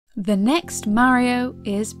The next Mario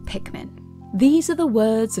is Pikmin. These are the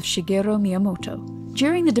words of Shigeru Miyamoto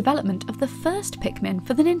during the development of the first Pikmin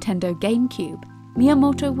for the Nintendo GameCube.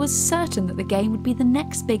 Miyamoto was certain that the game would be the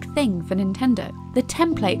next big thing for Nintendo, the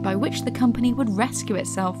template by which the company would rescue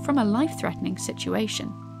itself from a life-threatening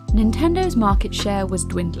situation. Nintendo's market share was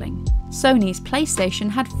dwindling. Sony's PlayStation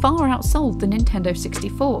had far outsold the Nintendo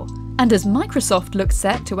 64, and as Microsoft looked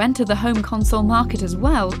set to enter the home console market as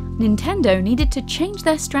well, Nintendo needed to change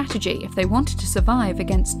their strategy if they wanted to survive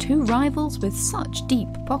against two rivals with such deep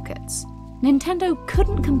pockets. Nintendo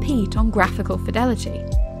couldn't compete on graphical fidelity.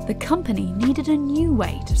 The company needed a new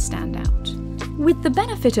way to stand out. With the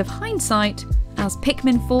benefit of hindsight, as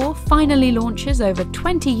Pikmin 4 finally launches over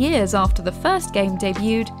 20 years after the first game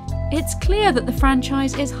debuted, it's clear that the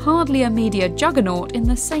franchise is hardly a media juggernaut in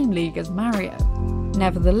the same league as Mario.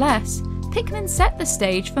 Nevertheless, Pikmin set the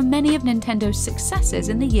stage for many of Nintendo's successes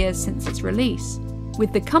in the years since its release.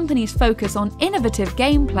 With the company's focus on innovative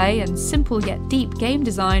gameplay and simple yet deep game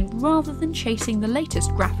design rather than chasing the latest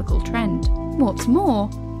graphical trend. What's more,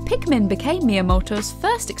 Pikmin became Miyamoto's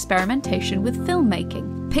first experimentation with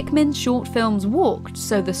filmmaking. Pikmin's short films walked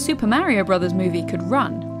so the Super Mario Bros. Movie could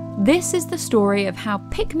run. This is the story of how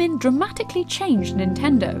Pikmin dramatically changed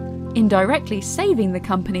Nintendo, indirectly saving the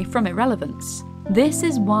company from irrelevance. This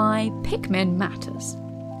is why Pikmin matters.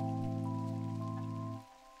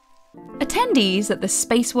 Attendees at the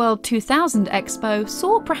Space World 2000 Expo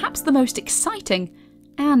saw perhaps the most exciting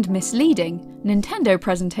and misleading Nintendo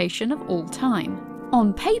presentation of all time.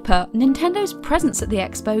 On paper, Nintendo's presence at the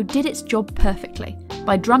Expo did its job perfectly,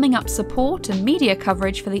 by drumming up support and media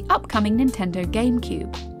coverage for the upcoming Nintendo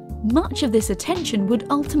GameCube. Much of this attention would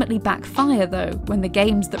ultimately backfire though, when the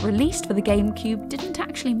games that released for the GameCube didn't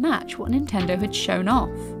actually match what Nintendo had shown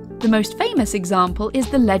off. The most famous example is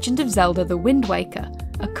The Legend of Zelda: The Wind Waker,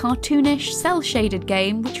 a cartoonish, cel-shaded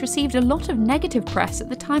game which received a lot of negative press at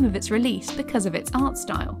the time of its release because of its art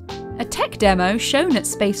style. A tech demo shown at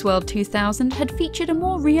Space World 2000 had featured a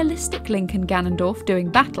more realistic Link and Ganondorf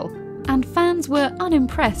doing battle, and fans were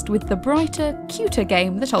unimpressed with the brighter, cuter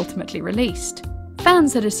game that ultimately released.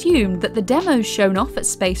 Fans had assumed that the demos shown off at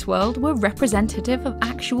Space World were representative of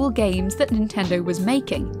actual games that Nintendo was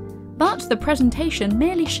making, but the presentation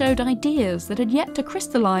merely showed ideas that had yet to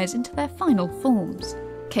crystallize into their final forms.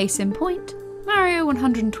 Case in point, Mario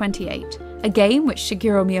 128, a game which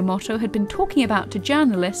Shigeru Miyamoto had been talking about to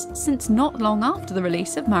journalists since not long after the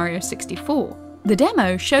release of Mario 64. The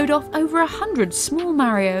demo showed off over 100 small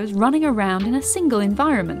Marios running around in a single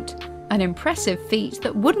environment, an impressive feat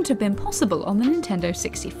that wouldn't have been possible on the Nintendo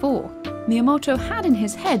 64. Miyamoto had in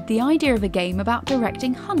his head the idea of a game about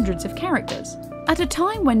directing hundreds of characters. At a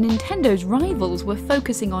time when Nintendo's rivals were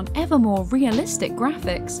focusing on ever more realistic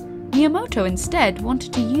graphics, Miyamoto instead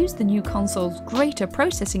wanted to use the new console's greater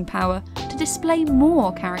processing power to display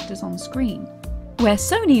more characters on screen. Where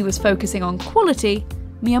Sony was focusing on quality,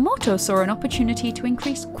 Miyamoto saw an opportunity to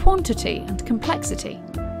increase quantity and complexity.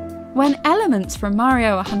 When elements from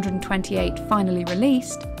Mario 128 finally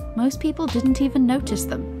released, most people didn't even notice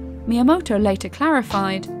them. Miyamoto later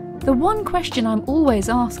clarified, "The one question I'm always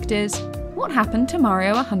asked is, what happened to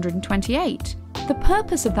Mario 128? The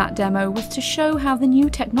purpose of that demo was to show how the new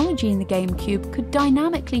technology in the GameCube could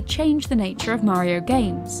dynamically change the nature of Mario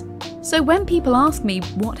games. So when people ask me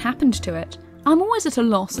what happened to it, I'm always at a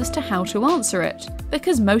loss as to how to answer it,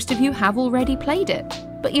 because most of you have already played it.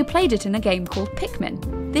 But you played it in a game called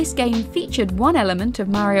Pikmin. This game featured one element of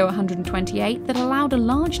Mario 128 that allowed a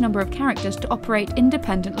large number of characters to operate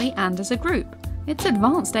independently and as a group. It's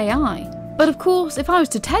advanced AI. But of course, if I was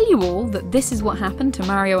to tell you all that this is what happened to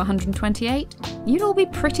Mario 128, you'd all be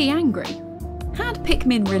pretty angry. Had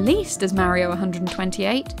Pikmin released as Mario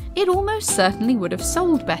 128, it almost certainly would have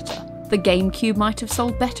sold better. The GameCube might have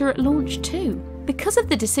sold better at launch too. Because of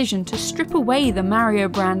the decision to strip away the Mario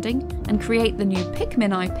branding and create the new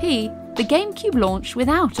Pikmin IP, the GameCube launched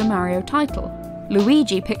without a Mario title.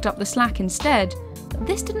 Luigi picked up the slack instead, but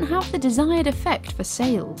this didn't have the desired effect for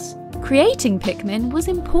sales. Creating Pikmin was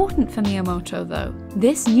important for Miyamoto though.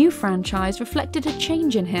 This new franchise reflected a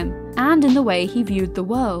change in him, and in the way he viewed the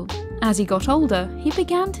world. As he got older, he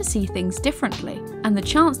began to see things differently, and the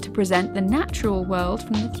chance to present the natural world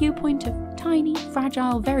from the viewpoint of tiny,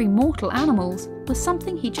 fragile, very mortal animals was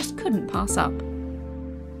something he just couldn't pass up.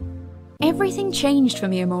 Everything changed for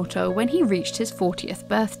Miyamoto when he reached his 40th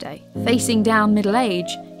birthday. Facing down middle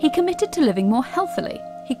age, he committed to living more healthily.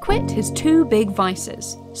 He quit his two big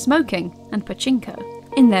vices, smoking and pachinko.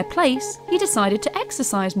 In their place, he decided to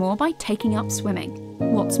exercise more by taking up swimming.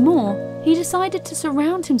 What's more, he decided to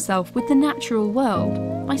surround himself with the natural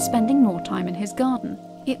world by spending more time in his garden.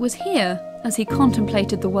 It was here as he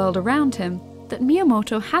contemplated the world around him, that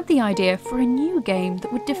Miyamoto had the idea for a new game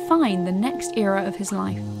that would define the next era of his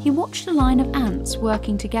life. He watched a line of ants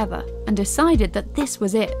working together and decided that this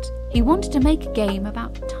was it. He wanted to make a game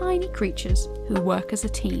about tiny creatures who work as a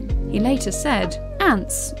team. He later said,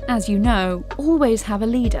 "Ants, as you know, always have a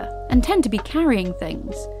leader and tend to be carrying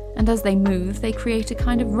things. And as they move, they create a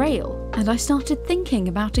kind of rail. And I started thinking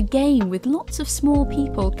about a game with lots of small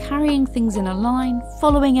people carrying things in a line,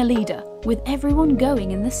 following a leader, with everyone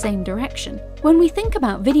going in the same direction." When we think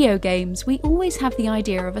about video games, we always have the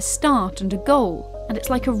idea of a start and a goal, and it's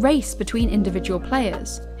like a race between individual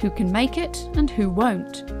players, who can make it and who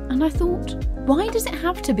won't. And I thought, why does it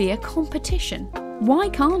have to be a competition? Why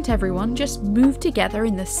can't everyone just move together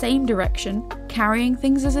in the same direction, carrying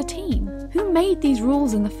things as a team? Who made these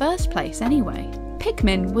rules in the first place anyway?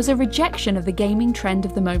 Pikmin was a rejection of the gaming trend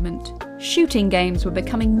of the moment. Shooting games were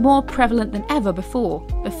becoming more prevalent than ever before.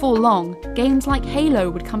 Before long, games like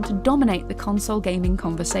Halo would come to dominate the console gaming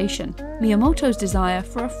conversation. Miyamoto's desire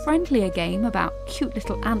for a friendlier game about cute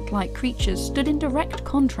little ant-like creatures stood in direct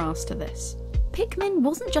contrast to this. Pikmin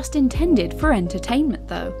wasn't just intended for entertainment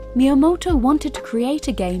though. Miyamoto wanted to create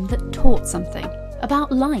a game that taught something.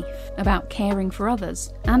 About life, about caring for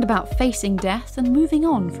others, and about facing death and moving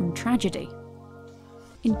on from tragedy.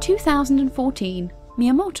 In 2014,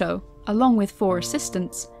 Miyamoto, along with 4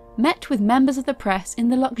 assistants, met with members of the press in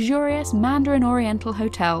the luxurious Mandarin Oriental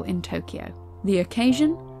Hotel in Tokyo. The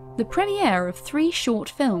occasion? The premiere of 3 short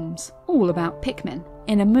films, all about Pikmin,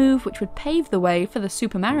 in a move which would pave the way for the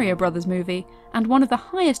Super Mario Bros. Movie and one of the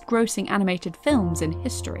highest grossing animated films in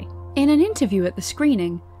history. In an interview at the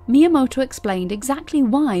screening, Miyamoto explained exactly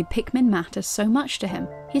why Pikmin matters so much to him.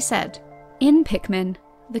 He said, "In Pikmin,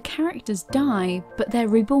 the characters die, but they're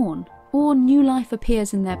reborn, or new life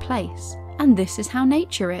appears in their place, and this is how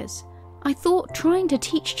nature is. I thought trying to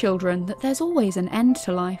teach children that there's always an end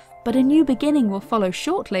to life, but a new beginning will follow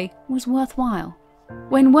shortly, was worthwhile."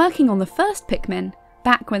 When working on the first Pikmin,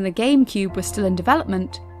 back when the GameCube was still in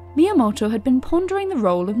development, Miyamoto had been pondering the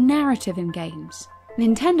role of narrative in games.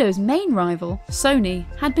 Nintendo's main rival, Sony,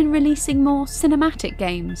 had been releasing more cinematic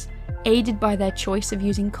games, aided by their choice of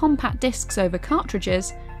using compact discs over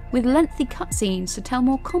cartridges, with lengthy cutscenes to tell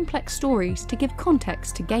more complex stories to give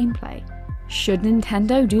context to gameplay. Should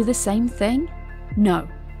Nintendo do the same thing? No.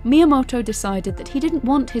 Miyamoto decided that he didn't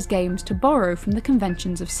want his games to borrow from the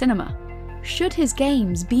conventions of cinema. Should his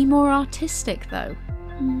games be more artistic though?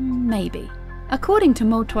 Maybe. According to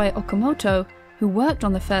Motoi Okamoto, who worked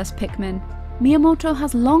on the first Pikmin, Miyamoto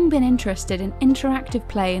has long been interested in interactive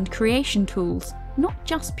play and creation tools, not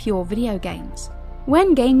just pure video games.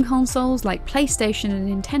 When game consoles like PlayStation and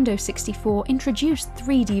Nintendo 64 introduced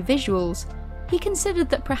 3D visuals, he considered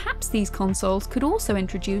that perhaps these consoles could also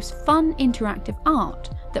introduce fun interactive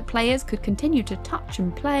art that players could continue to touch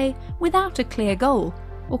and play without a clear goal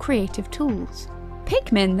or creative tools.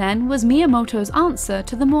 Pikmin then was Miyamoto's answer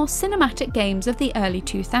to the more cinematic games of the early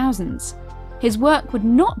 2000s. His work would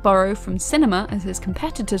not borrow from cinema as his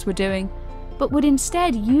competitors were doing, but would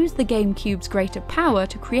instead use the GameCube's greater power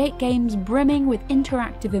to create games brimming with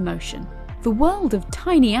interactive emotion. The world of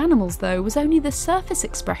tiny animals, though, was only the surface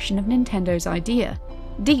expression of Nintendo's idea.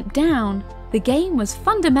 Deep down, the game was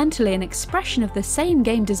fundamentally an expression of the same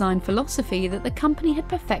game design philosophy that the company had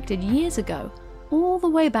perfected years ago, all the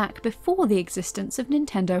way back before the existence of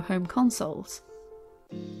Nintendo home consoles.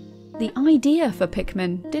 The idea for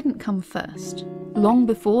Pikmin didn't come first. Long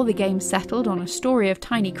before the game settled on a story of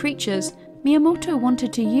tiny creatures, Miyamoto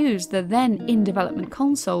wanted to use the then in-development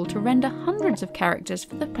console to render hundreds of characters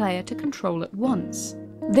for the player to control at once.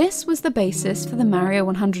 This was the basis for the Mario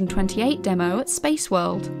 128 demo at Space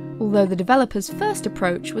World, although the developer's first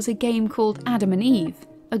approach was a game called Adam and Eve,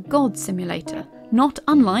 a god simulator, not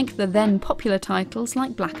unlike the then popular titles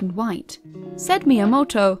like Black and White. Said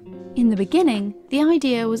Miyamoto, "In the beginning, the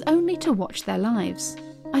idea was only to watch their lives.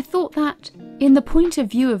 I thought that, in the point of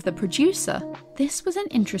view of the producer, this was an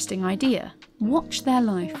interesting idea. Watch their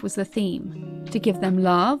life was the theme. To give them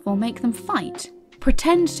love or make them fight.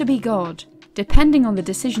 Pretend to be God. Depending on the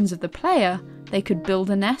decisions of the player, they could build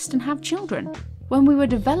a nest and have children. When we were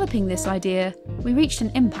developing this idea, we reached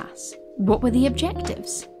an impasse. What were the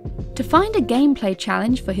objectives?" To find a gameplay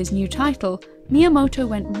challenge for his new title, Miyamoto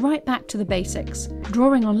went right back to the basics,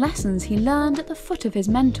 drawing on lessons he learned at the foot of his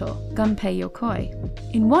mentor, Gunpei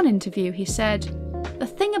Yokoi. In one interview he said, "The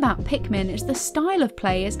thing about Pikmin is the style of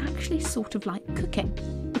play is actually sort of like cooking.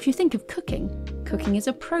 If you think of cooking, cooking is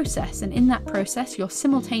a process, and in that process you're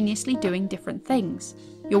simultaneously doing different things.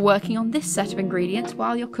 You're working on this set of ingredients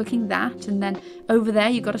while you're cooking that, and then over there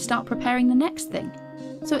you've got to start preparing the next thing.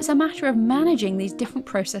 so it's a matter of managing these different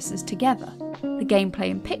processes together. The gameplay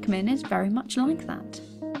in Pikmin is very much like that.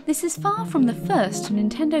 This is far from the first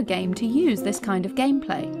Nintendo game to use this kind of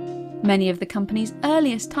gameplay. Many of the company's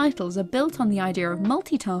earliest titles are built on the idea of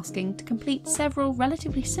multitasking to complete several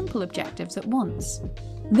relatively simple objectives at once.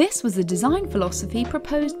 This was the design philosophy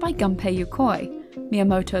proposed by Gunpei Yokoi,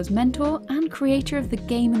 Miyamoto's mentor and creator of the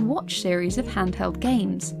Game & Watch series of handheld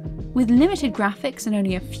games. With limited graphics and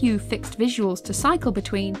only a few fixed visuals to cycle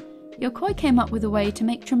between, Yokoi came up with a way to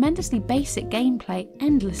make tremendously basic gameplay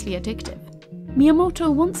endlessly addictive.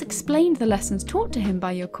 Miyamoto once explained the lessons taught to him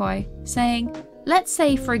by Yokoi, saying, "Let's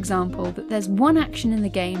say, for example, that there's one action in the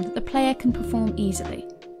game that the player can perform easily.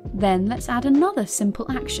 Then let's add another simple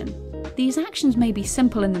action. These actions may be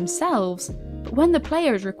simple in themselves, but when the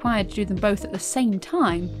player is required to do them both at the same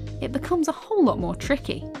time, it becomes a whole lot more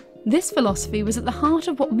tricky." This philosophy was at the heart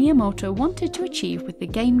of what Miyamoto wanted to achieve with the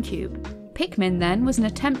GameCube. Pikmin then was an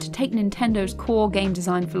attempt to take Nintendo's core game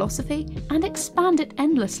design philosophy and expand it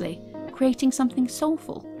endlessly, creating something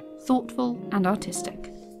soulful, thoughtful and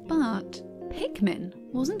artistic. But Pikmin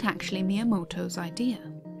wasn't actually Miyamoto's idea.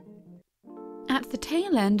 At the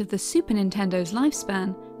tail end of the Super Nintendo's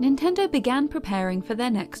lifespan, Nintendo began preparing for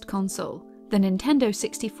their next console. The Nintendo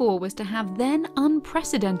 64 was to have then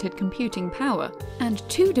unprecedented computing power, and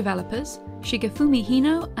two developers, Shigefumi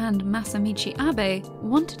Hino and Masamichi Abe,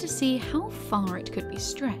 wanted to see how far it could be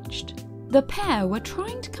stretched. The pair were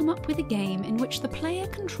trying to come up with a game in which the player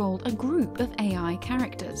controlled a group of AI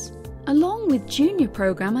characters. Along with junior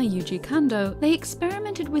programmer Yuji Kando, they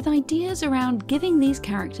experimented with ideas around giving these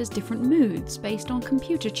characters different moods based on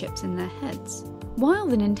computer chips in their heads. While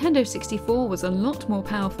the Nintendo 64 was a lot more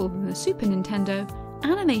powerful than the Super Nintendo,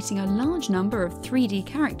 animating a large number of 3D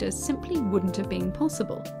characters simply wouldn't have been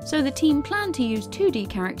possible, so the team planned to use 2D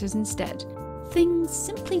characters instead. Things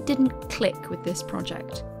simply didn't click with this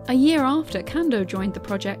project. A year after Kando joined the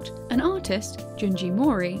project, an artist, Junji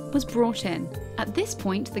Mori, was brought in. At this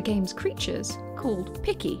point, the game's creatures, called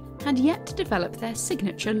Piki, had yet to develop their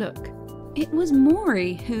signature look. It was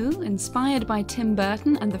Mori who, inspired by Tim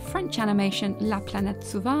Burton and the French animation La Planète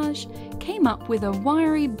Sauvage, came up with a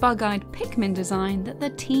wiry, bug-eyed Pikmin design that the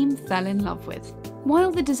team fell in love with.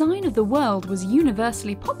 While the design of the world was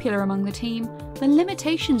universally popular among the team, the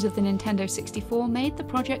limitations of the Nintendo 64 made the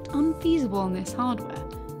project unfeasible on this hardware,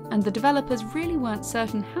 and the developers really weren't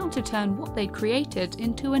certain how to turn what they'd created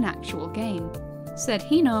into an actual game. Said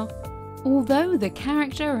Hino, "Although the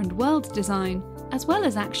character and world design, as well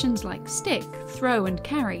as actions like stick, throw and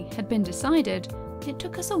carry, had been decided, it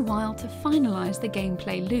took us a while to finalise the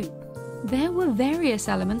gameplay loop. There were various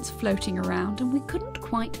elements floating around and we couldn't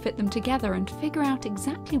quite fit them together and figure out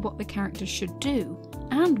exactly what the characters should do,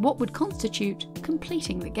 and what would constitute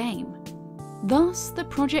completing the game. Thus, the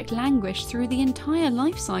project languished through the entire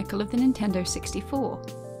life cycle of the Nintendo 64.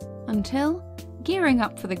 Until, gearing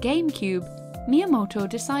up for the GameCube, Miyamoto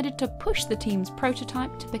decided to push the team's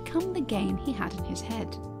prototype to become the game he had in his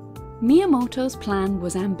head. Miyamoto's plan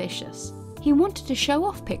was ambitious. He wanted to show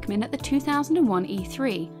off Pikmin at the 2001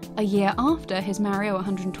 E3, a year after his Mario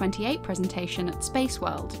 128 presentation at Space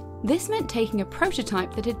World. This meant taking a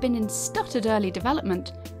prototype that had been in stuttered early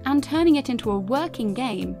development and turning it into a working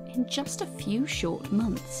game in just a few short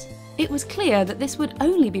months. It was clear that this would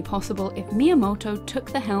only be possible if Miyamoto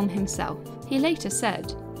took the helm himself. He later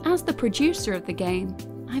said, "As the producer of the game,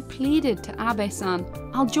 I pleaded to Abe-san,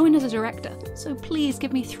 I'll join as a director, so please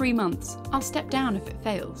give me 3 months. I'll step down if it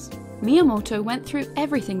fails." Miyamoto went through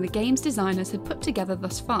everything the game's designers had put together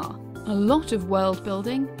thus far. A lot of world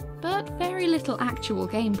building, but very little actual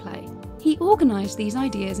gameplay. He organised these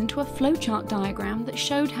ideas into a flowchart diagram that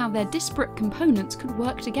showed how their disparate components could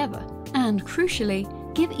work together, and crucially,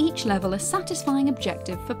 give each level a satisfying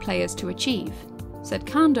objective for players to achieve. Said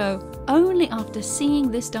Kando, "Only after seeing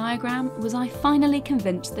this diagram was I finally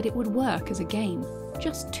convinced that it would work as a game."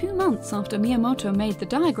 Just 2 months after Miyamoto made the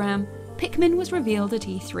diagram, Pikmin was revealed at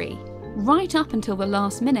E3. Right up until the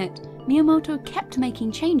last minute, Miyamoto kept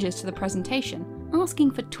making changes to the presentation,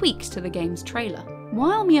 asking for tweaks to the game's trailer.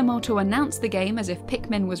 While Miyamoto announced the game as if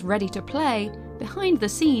Pikmin was ready to play, behind the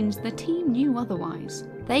scenes the team knew otherwise.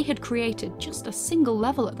 They had created just a single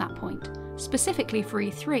level at that point, specifically for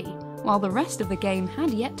E3, while the rest of the game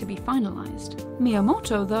had yet to be finalised.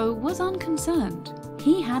 Miyamoto, though, was unconcerned.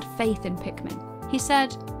 He had faith in Pikmin. He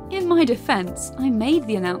said, "In my defence, I made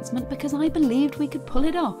the announcement because I believed we could pull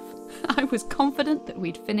it off. I was confident that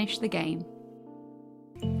we'd finish the game."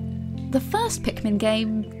 The first Pikmin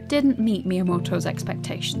game didn't meet Miyamoto's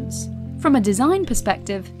expectations. From a design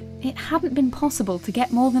perspective, it hadn't been possible to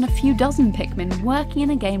get more than a few dozen Pikmin working in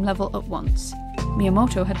a game level at once.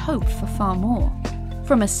 Miyamoto had hoped for far more.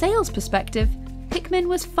 From a sales perspective, Pikmin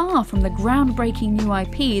was far from the groundbreaking new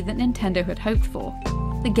IP that Nintendo had hoped for.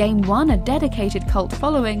 The game won a dedicated cult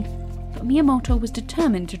following, but Miyamoto was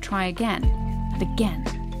determined to try again, and again,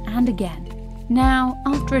 and again. Now,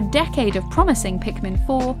 after a decade of promising Pikmin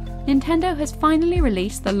 4, Nintendo has finally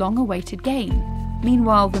released the long-awaited game.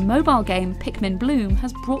 Meanwhile, the mobile game Pikmin Bloom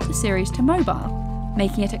has brought the series to mobile,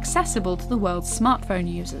 making it accessible to the world's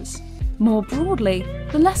smartphone users. More broadly,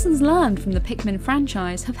 the lessons learned from the Pikmin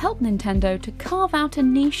franchise have helped Nintendo to carve out a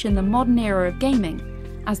niche in the modern era of gaming,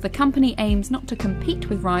 as the company aims not to compete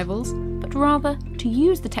with rivals, but rather to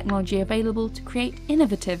use the technology available to create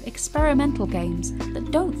innovative, experimental games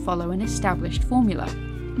that don't follow an established formula.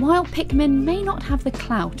 While Pikmin may not have the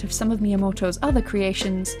clout of some of Miyamoto's other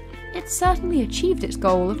creations, it certainly achieved its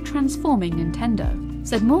goal of transforming Nintendo.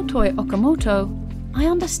 Said Motoi Okamoto, "I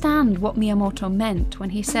understand what Miyamoto meant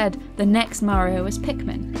when he said the next Mario is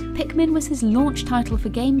Pikmin. Pikmin was his launch title for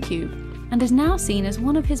GameCube, and is now seen as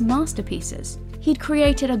one of his masterpieces. He'd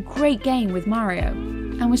created a great game with Mario,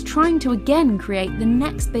 and was trying to again create the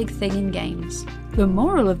next big thing in games. The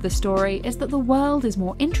moral of the story is that the world is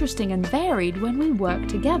more interesting and varied when we work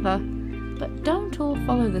together, but don't all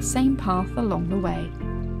follow the same path along the way."